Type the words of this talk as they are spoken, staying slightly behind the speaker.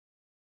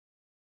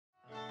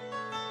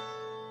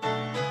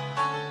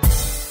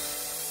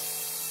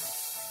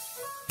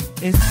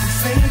It's the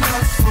same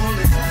hustle,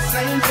 it's the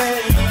same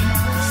thing,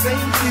 the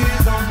same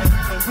tears on them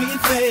that we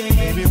fade.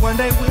 Maybe one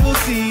day we'll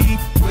see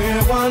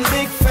we're one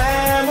big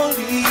family,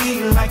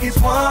 like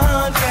it's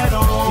one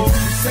ghetto. It's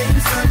the same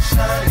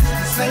sunshine, it's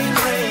the same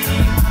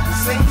rain, the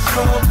same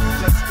struggle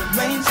just to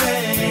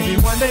maintain. Maybe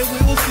one day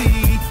we'll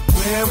see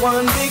we're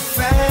one big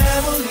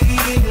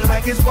family,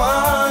 like it's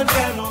one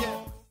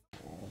ghetto.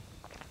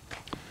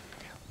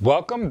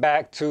 Welcome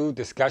back to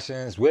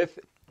Discussions with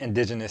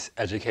Indigenous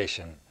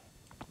Education.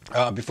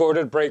 Before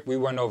the break, we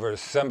went over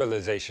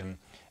symbolization,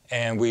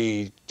 and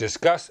we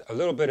discussed a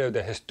little bit of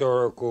the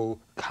historical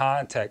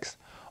context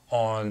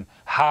on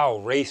how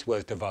race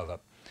was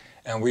developed.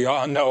 And we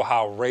all know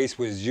how race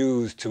was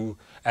used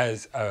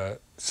as a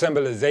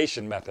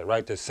symbolization method,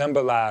 right? To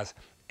symbolize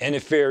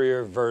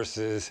inferior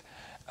versus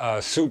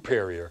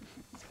superior.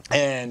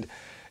 And,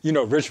 you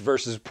know, rich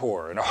versus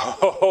poor, and a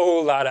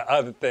whole lot of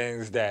other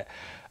things that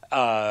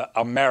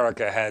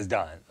America has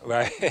done,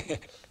 right?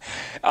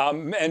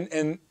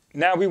 And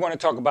now we want to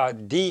talk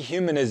about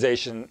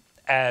dehumanization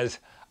as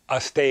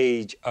a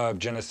stage of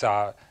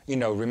genocide, you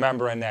know,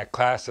 remembering that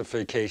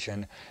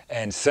classification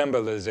and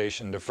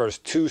symbolization, the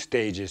first two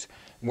stages,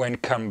 when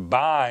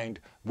combined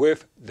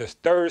with the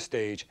third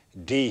stage,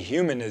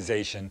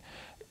 dehumanization,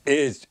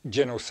 is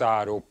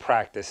genocidal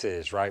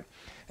practices, right?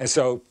 And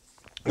so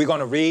we're going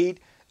to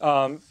read,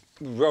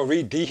 we'll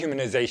read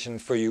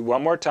dehumanization for you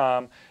one more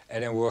time,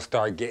 and then we'll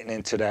start getting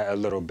into that a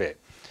little bit.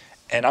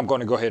 And I'm going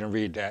to go ahead and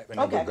read that, and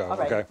then we'll go. All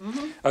right. Okay.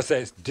 It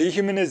says,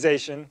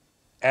 dehumanization,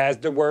 as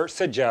the word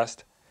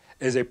suggests,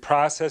 is a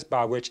process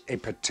by which a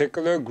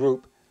particular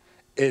group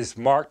is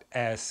marked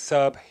as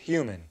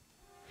subhuman.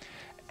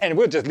 And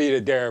we'll just leave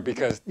it there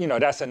because, you know,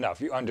 that's enough.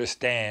 You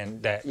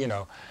understand that, you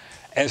know.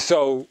 And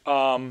so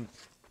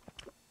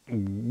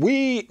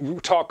we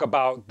talk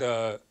about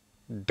the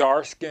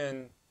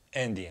dark-skinned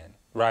Indian,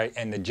 right?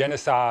 And the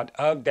genocide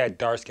of that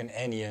dark-skinned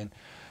Indian,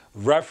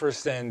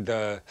 referencing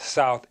the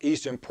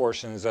southeastern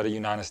portions of the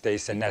United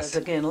States, and that's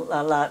again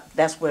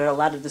that's where a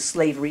lot of the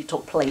slavery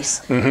took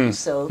place.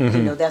 So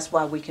you know, that's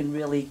why we can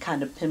really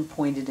kind of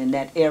pinpoint it in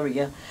that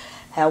area.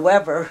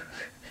 However,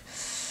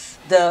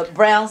 the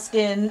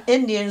brown-skinned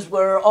Indians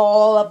were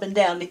all up and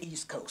down the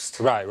East Coast.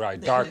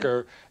 Right.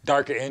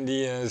 Darker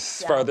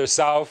Indians further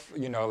south,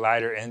 you know,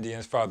 lighter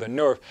Indians further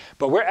north.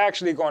 But we're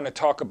actually going to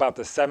talk about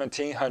the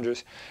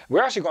 1700s.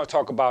 We're actually going to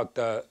talk about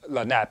the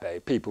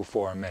Lenape people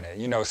for a minute,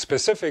 you know,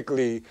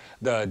 specifically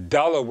the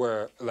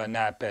Delaware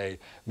Lenape,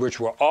 which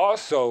were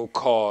also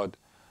called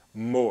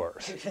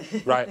Moors,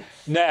 right?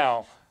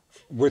 Now,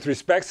 with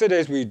respect to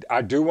this,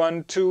 I do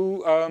want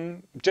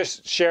to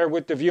just share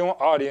with the viewing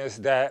audience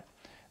that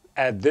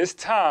at this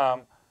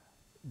time,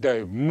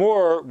 the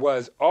Moor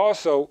was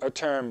also a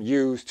term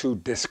used to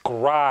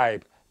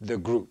describe the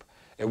group.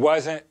 It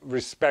wasn't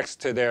respects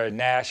to their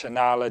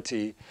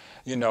nationality,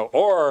 you know,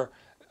 or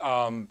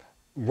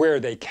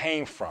where they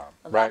came from,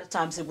 right? A lot of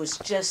times it was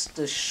just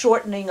the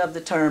shortening of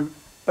the term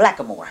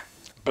blackamoor.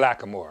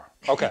 Blackamoor,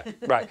 okay,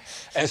 right.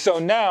 And so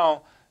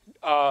now,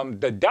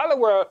 the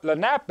Delaware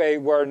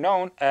Lenape were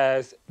known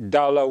as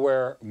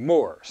Delaware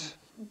Moors,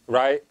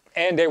 right?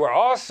 And they were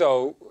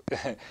also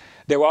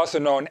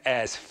known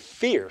as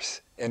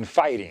fierce in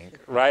fighting,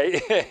 right?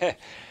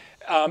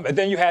 And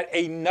then you had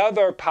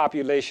another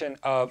population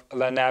of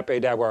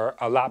Lenape that were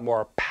a lot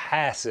more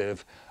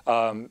passive,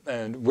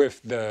 and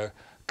with the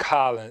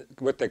colonies,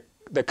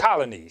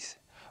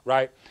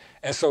 right?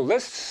 And so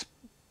let's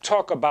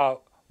talk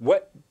about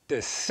what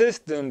the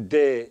system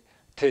did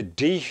to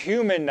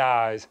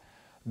dehumanize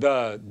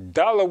the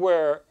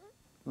Delaware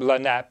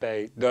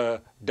Lenape,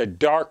 the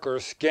darker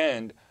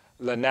skinned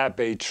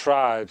Lenape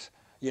tribes,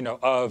 you know,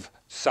 of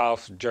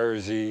South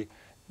Jersey,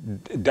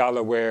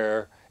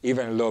 Delaware,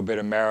 even a little bit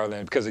of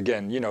Maryland, because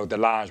again, you know, the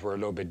lines were a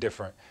little bit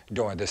different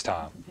during this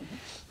time.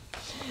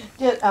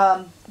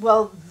 Yeah,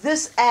 well,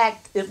 this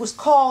act, it was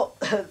called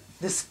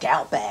the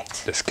Scalp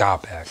Act. The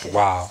Scalp Act,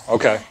 wow,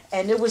 okay.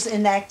 And it was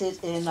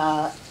enacted in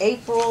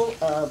April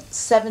of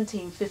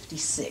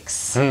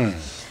 1756.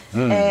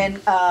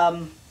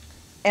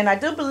 And I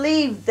do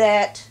believe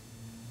that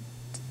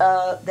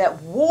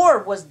that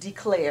war was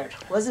declared.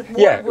 Was it war?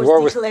 Yeah,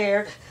 was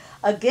declared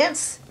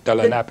against the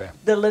Lenape.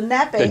 The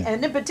Lenape,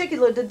 and in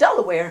particular the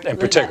Delaware. In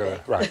particular,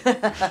 right.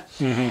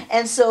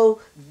 And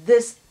so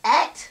this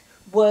act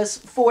was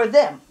for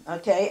them.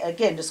 Okay,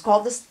 again, it's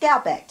called the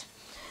Scalp Act,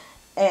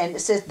 and it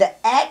says the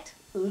act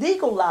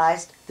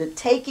legalized the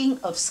taking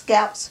of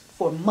scalps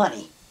for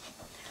money.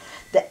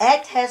 The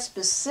act has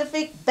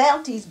specific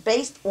bounties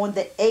based on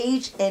the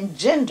age and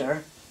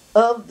gender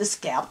of the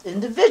scalped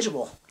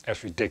individual.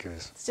 That's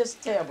ridiculous. It's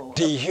just terrible.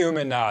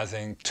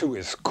 Dehumanizing to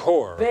its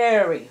core.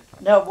 Very.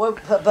 No,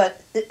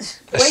 but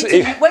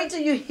wait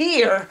till you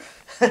hear.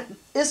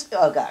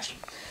 Oh gosh.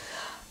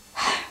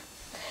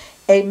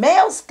 A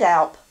male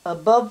scalp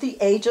above the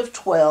age of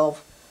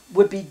 12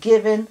 would be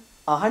given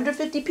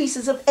 150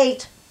 pieces of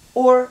 8,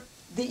 or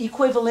the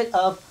equivalent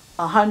of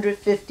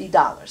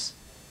 $150.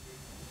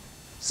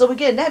 So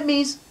again, that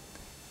means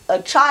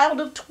a child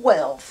of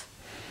 12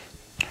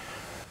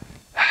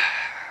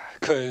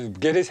 could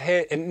get his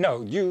head. And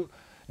no,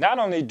 not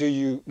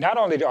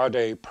only are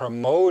they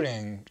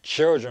promoting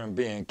children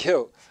being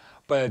killed,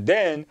 but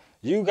then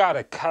you got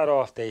to cut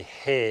off their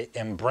head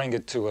and bring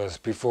it to us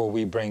before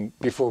we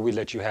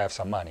let you have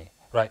some money,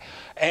 right?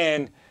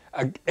 And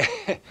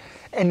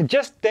and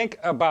just think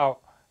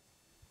about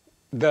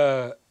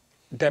the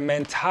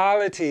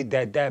mentality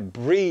that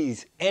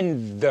breeds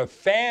in the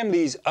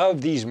families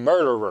of these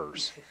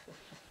murderers,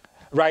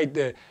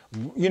 right?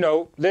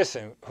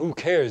 Listen, who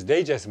cares?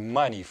 They just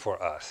money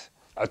for us.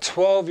 A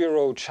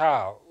 12-year-old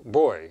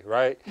boy,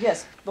 right?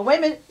 Yes, but wait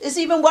a minute, it's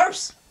even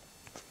worse.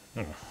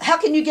 How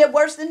can you get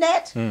worse than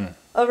that?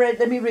 All right,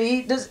 let me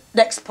read the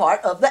next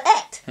part of the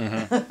act.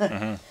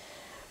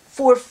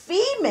 For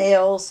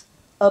females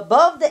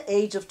above the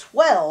age of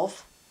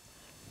 12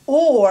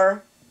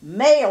 or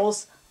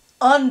males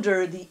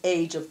under the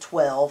age of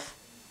 12,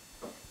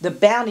 the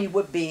bounty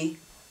would be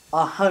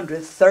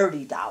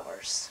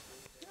 $130.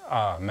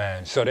 Oh,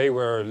 man. So they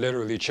were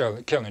literally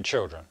killing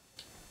children.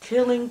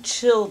 Killing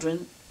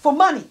children for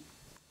money.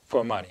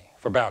 For money,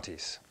 for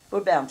bounties.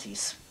 For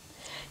bounties.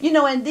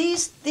 And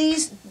these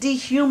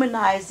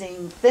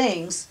dehumanizing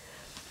things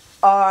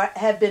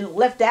have been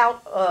left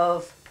out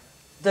of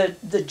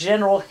the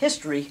general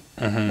history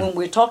when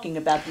we're talking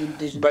about the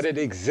indigenous. But it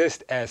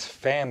exists as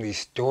family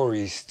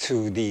stories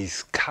to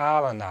these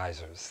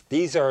colonizers.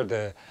 These are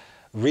the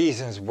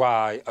reasons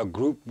why a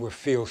group would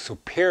feel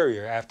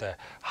superior after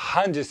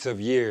hundreds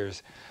of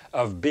years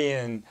of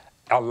being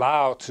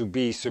allowed to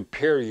be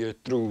superior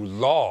through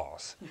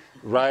laws,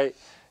 right?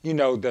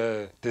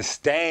 The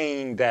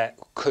disdain that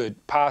could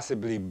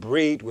possibly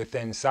breed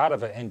within inside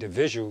of an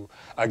individual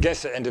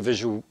against an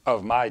individual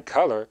of my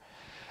color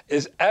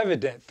is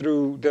evident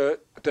through the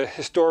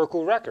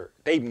historical record.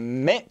 They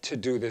meant to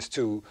do this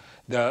to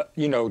the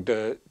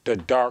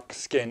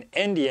dark-skinned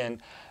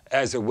Indian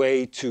as a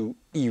way to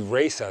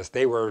erase us.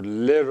 They were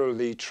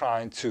literally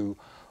trying to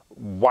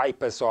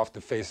wipe us off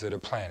the face of the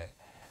planet.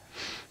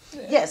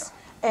 Yes,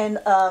 and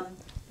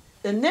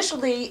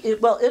initially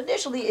it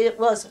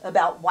was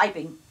about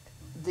wiping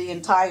the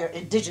entire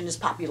indigenous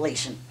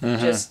population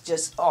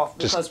just off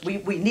because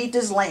we need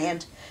this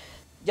land.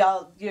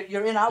 Y'all,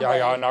 you're in our way.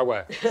 Y'all in our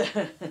way.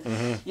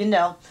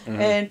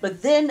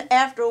 But then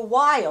after a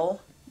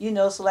while,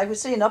 so like we're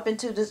saying up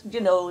into this,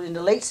 in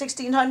the late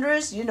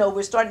 1600s,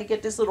 we're starting to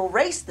get this little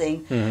race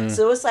thing.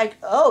 So it's like,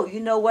 oh, you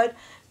know what?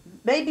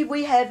 Maybe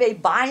we have a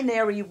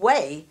binary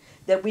way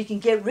that we can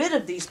get rid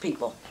of these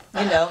people.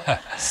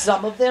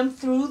 Some of them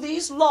through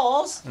these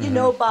laws,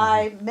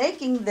 by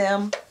making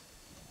them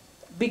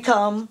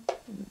become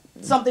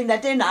something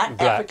that they're not,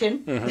 black.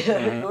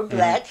 African or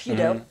black,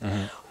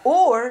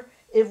 or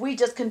if we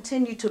just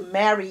continue to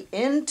marry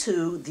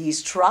into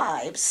these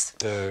tribes.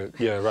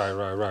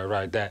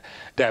 Right.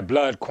 That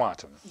blood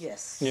quantum.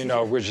 Yes.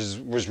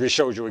 Which we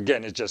showed you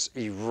again, it just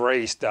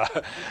erased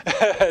the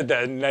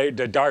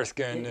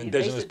dark-skinned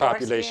indigenous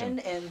population.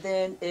 And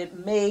then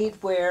it made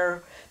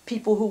where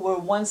people who were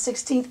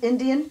 1/16th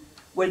Indian,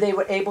 where they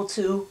were able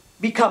to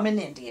become an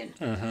Indian.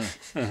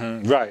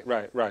 Right.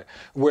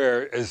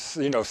 Whereas,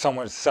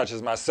 someone such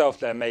as myself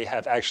that may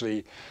have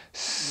actually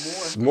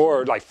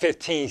more like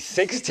 15th,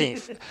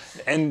 16th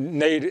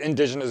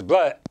indigenous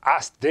blood, I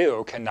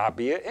still cannot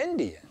be an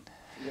Indian.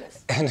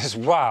 Yes. And it's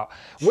wild.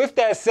 With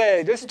that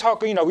said, let's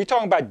talk, we're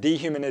talking about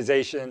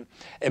dehumanization.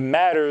 It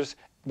matters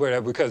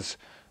because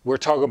we're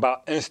talking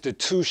about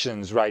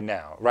institutions right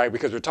now, right?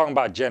 Because we're talking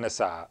about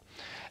genocide.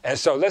 And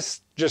so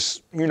let's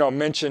just,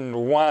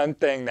 mention one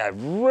thing that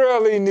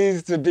really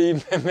needs to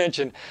be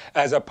mentioned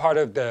as a part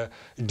of the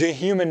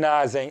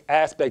dehumanizing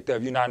aspect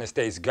of United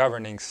States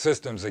governing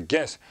systems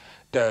against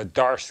the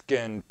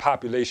dark-skinned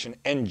population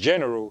in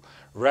general,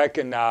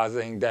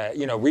 recognizing that,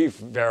 we've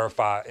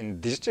verified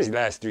in these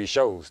last 3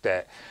 shows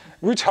that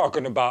we're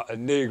talking about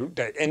an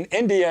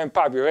Indian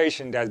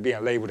population that's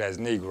being labeled as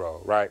Negro,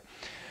 right?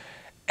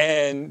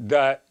 And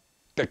that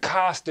the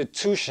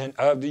Constitution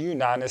of the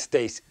United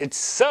States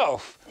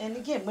itself. And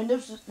again,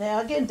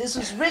 this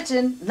was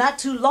written not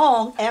too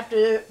long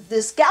after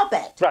the Scalp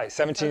Act. Right,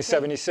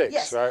 1776, okay.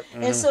 Yes. Right?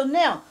 And so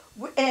now,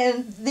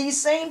 and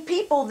these same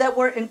people that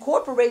were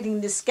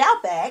incorporating the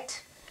Scalp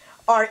Act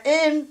are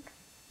in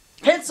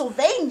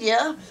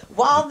Pennsylvania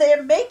while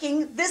they're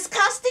making this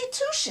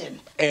Constitution.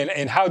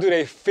 And how do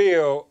they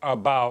feel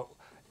about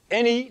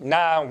any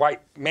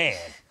non-white man?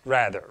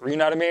 Rather, you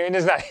know what I mean?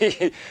 It's not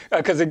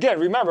because again,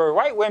 remember,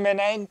 white women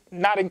ain't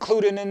not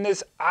included in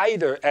this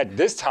either at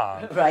this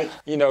time. Right.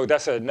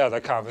 That's another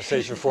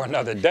conversation for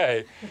another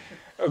day.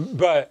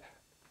 But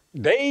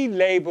they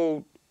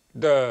labeled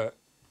the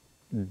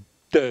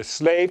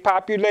slave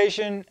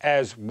population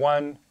as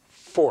 1/4.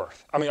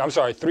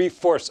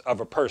 3/4 of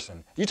a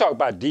person. You talk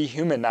about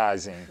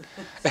dehumanizing.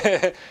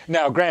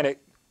 Now, granted,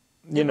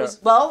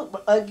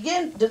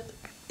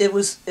 It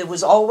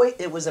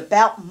was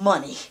about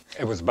money.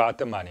 It was about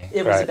the money.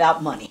 It was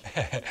about money.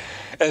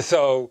 And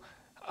so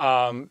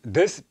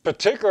this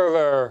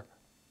particular,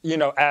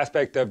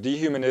 aspect of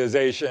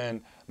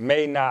dehumanization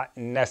may not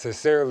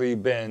necessarily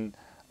been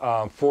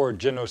for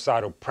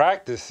genocidal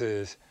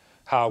practices,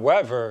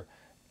 However,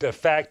 the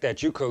fact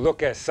that you could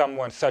look at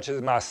someone such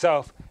as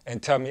myself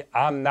and tell me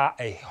I'm not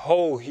a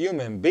whole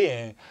human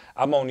being,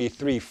 I'm only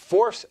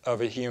 3/4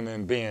 of a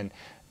human being,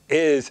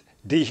 is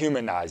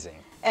dehumanizing.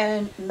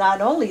 And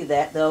not only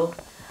that, though,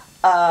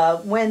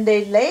 when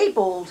they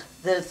labeled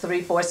the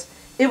 3/4,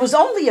 it was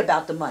only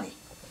about the money.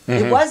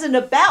 It wasn't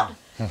about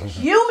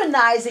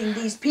humanizing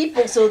these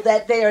people so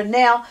that they are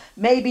now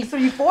maybe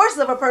 3/4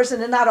 of a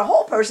person and not a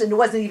whole person. It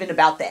wasn't even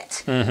about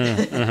that.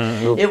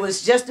 It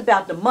was just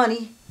about the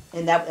money,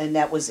 and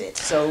that was it.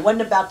 So it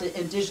wasn't about the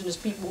indigenous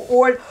people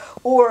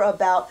or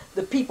about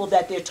the people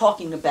that they're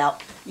talking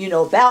about,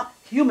 about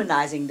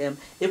humanizing them.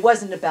 It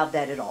wasn't about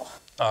that at all.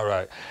 All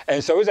right.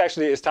 And so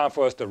it's time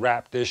for us to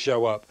wrap this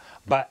show up.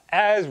 But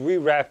as we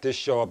wrap this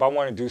show up, I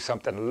want to do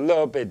something a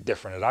little bit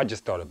different that I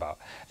just thought about.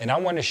 And I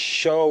want to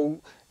show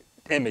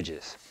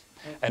images.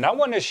 And I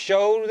want to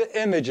show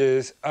the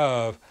images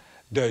of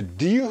the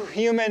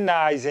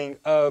dehumanizing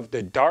of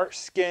the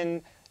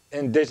dark-skinned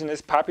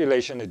indigenous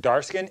population, the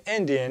dark-skinned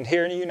Indian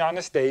here in the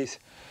United States,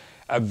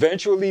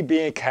 eventually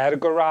being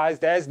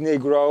categorized as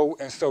Negro.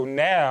 And so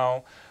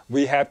now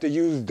we have to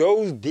use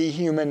those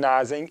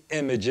dehumanizing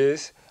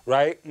images,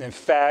 right, and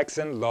facts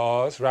and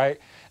laws, right,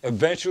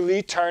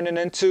 eventually turning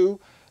into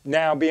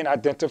now being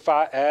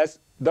identified as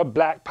the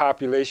black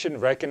population,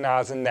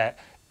 recognizing that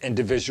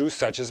individuals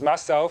such as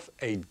myself,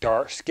 a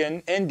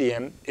dark-skinned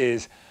Indian,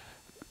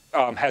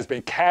 has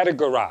been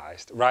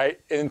categorized, right,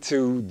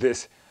 into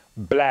this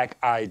black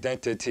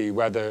identity,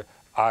 whether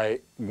I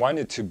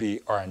wanted to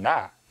be or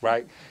not,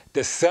 right?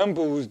 The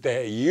symbols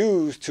that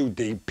use to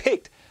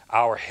depict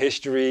our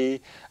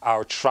history,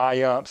 our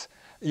triumphs,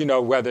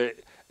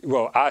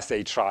 well, I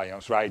say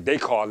triumphs, right? They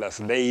call us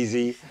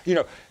lazy.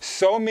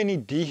 So many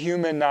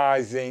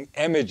dehumanizing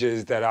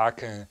images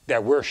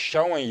that we're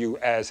showing you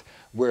as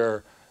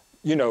we're,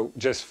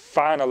 just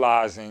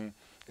finalizing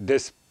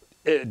this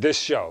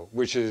show,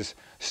 which is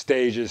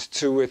stages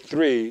 2 or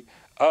 3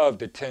 of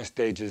the 10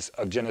 stages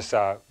of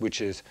genocide,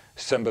 which is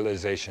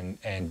symbolization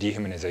and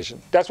dehumanization.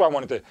 That's why I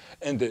wanted to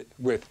end it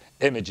with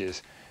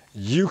images.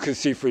 You can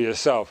see for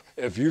yourself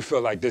if you feel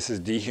like this is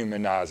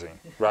dehumanizing,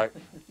 right?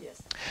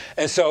 Yes.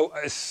 And so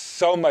it's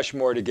so much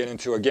more to get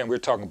into. Again, we're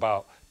talking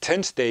about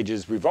 10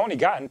 stages. We've only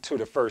gotten to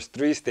the first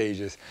 3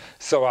 stages.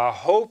 So I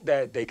hope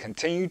that they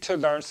continue to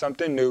learn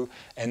something new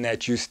and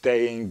that you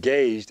stay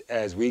engaged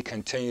as we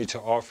continue to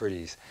offer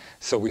these.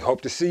 So we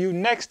hope to see you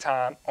next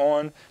time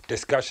on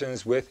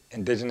Discussions with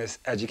Indigenous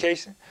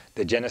Education,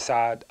 the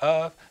genocide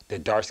of the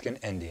dark-skinned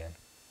Indian.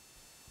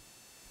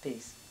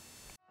 Peace.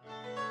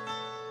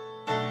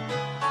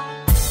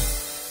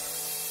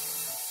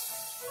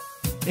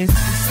 It's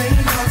the same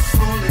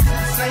hustle, it's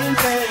the same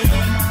thing,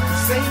 the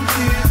same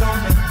tears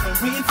on the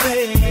we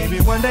fade. Maybe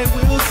one day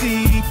we'll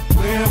see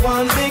we're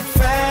one big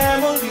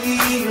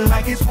family,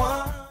 like it's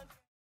one.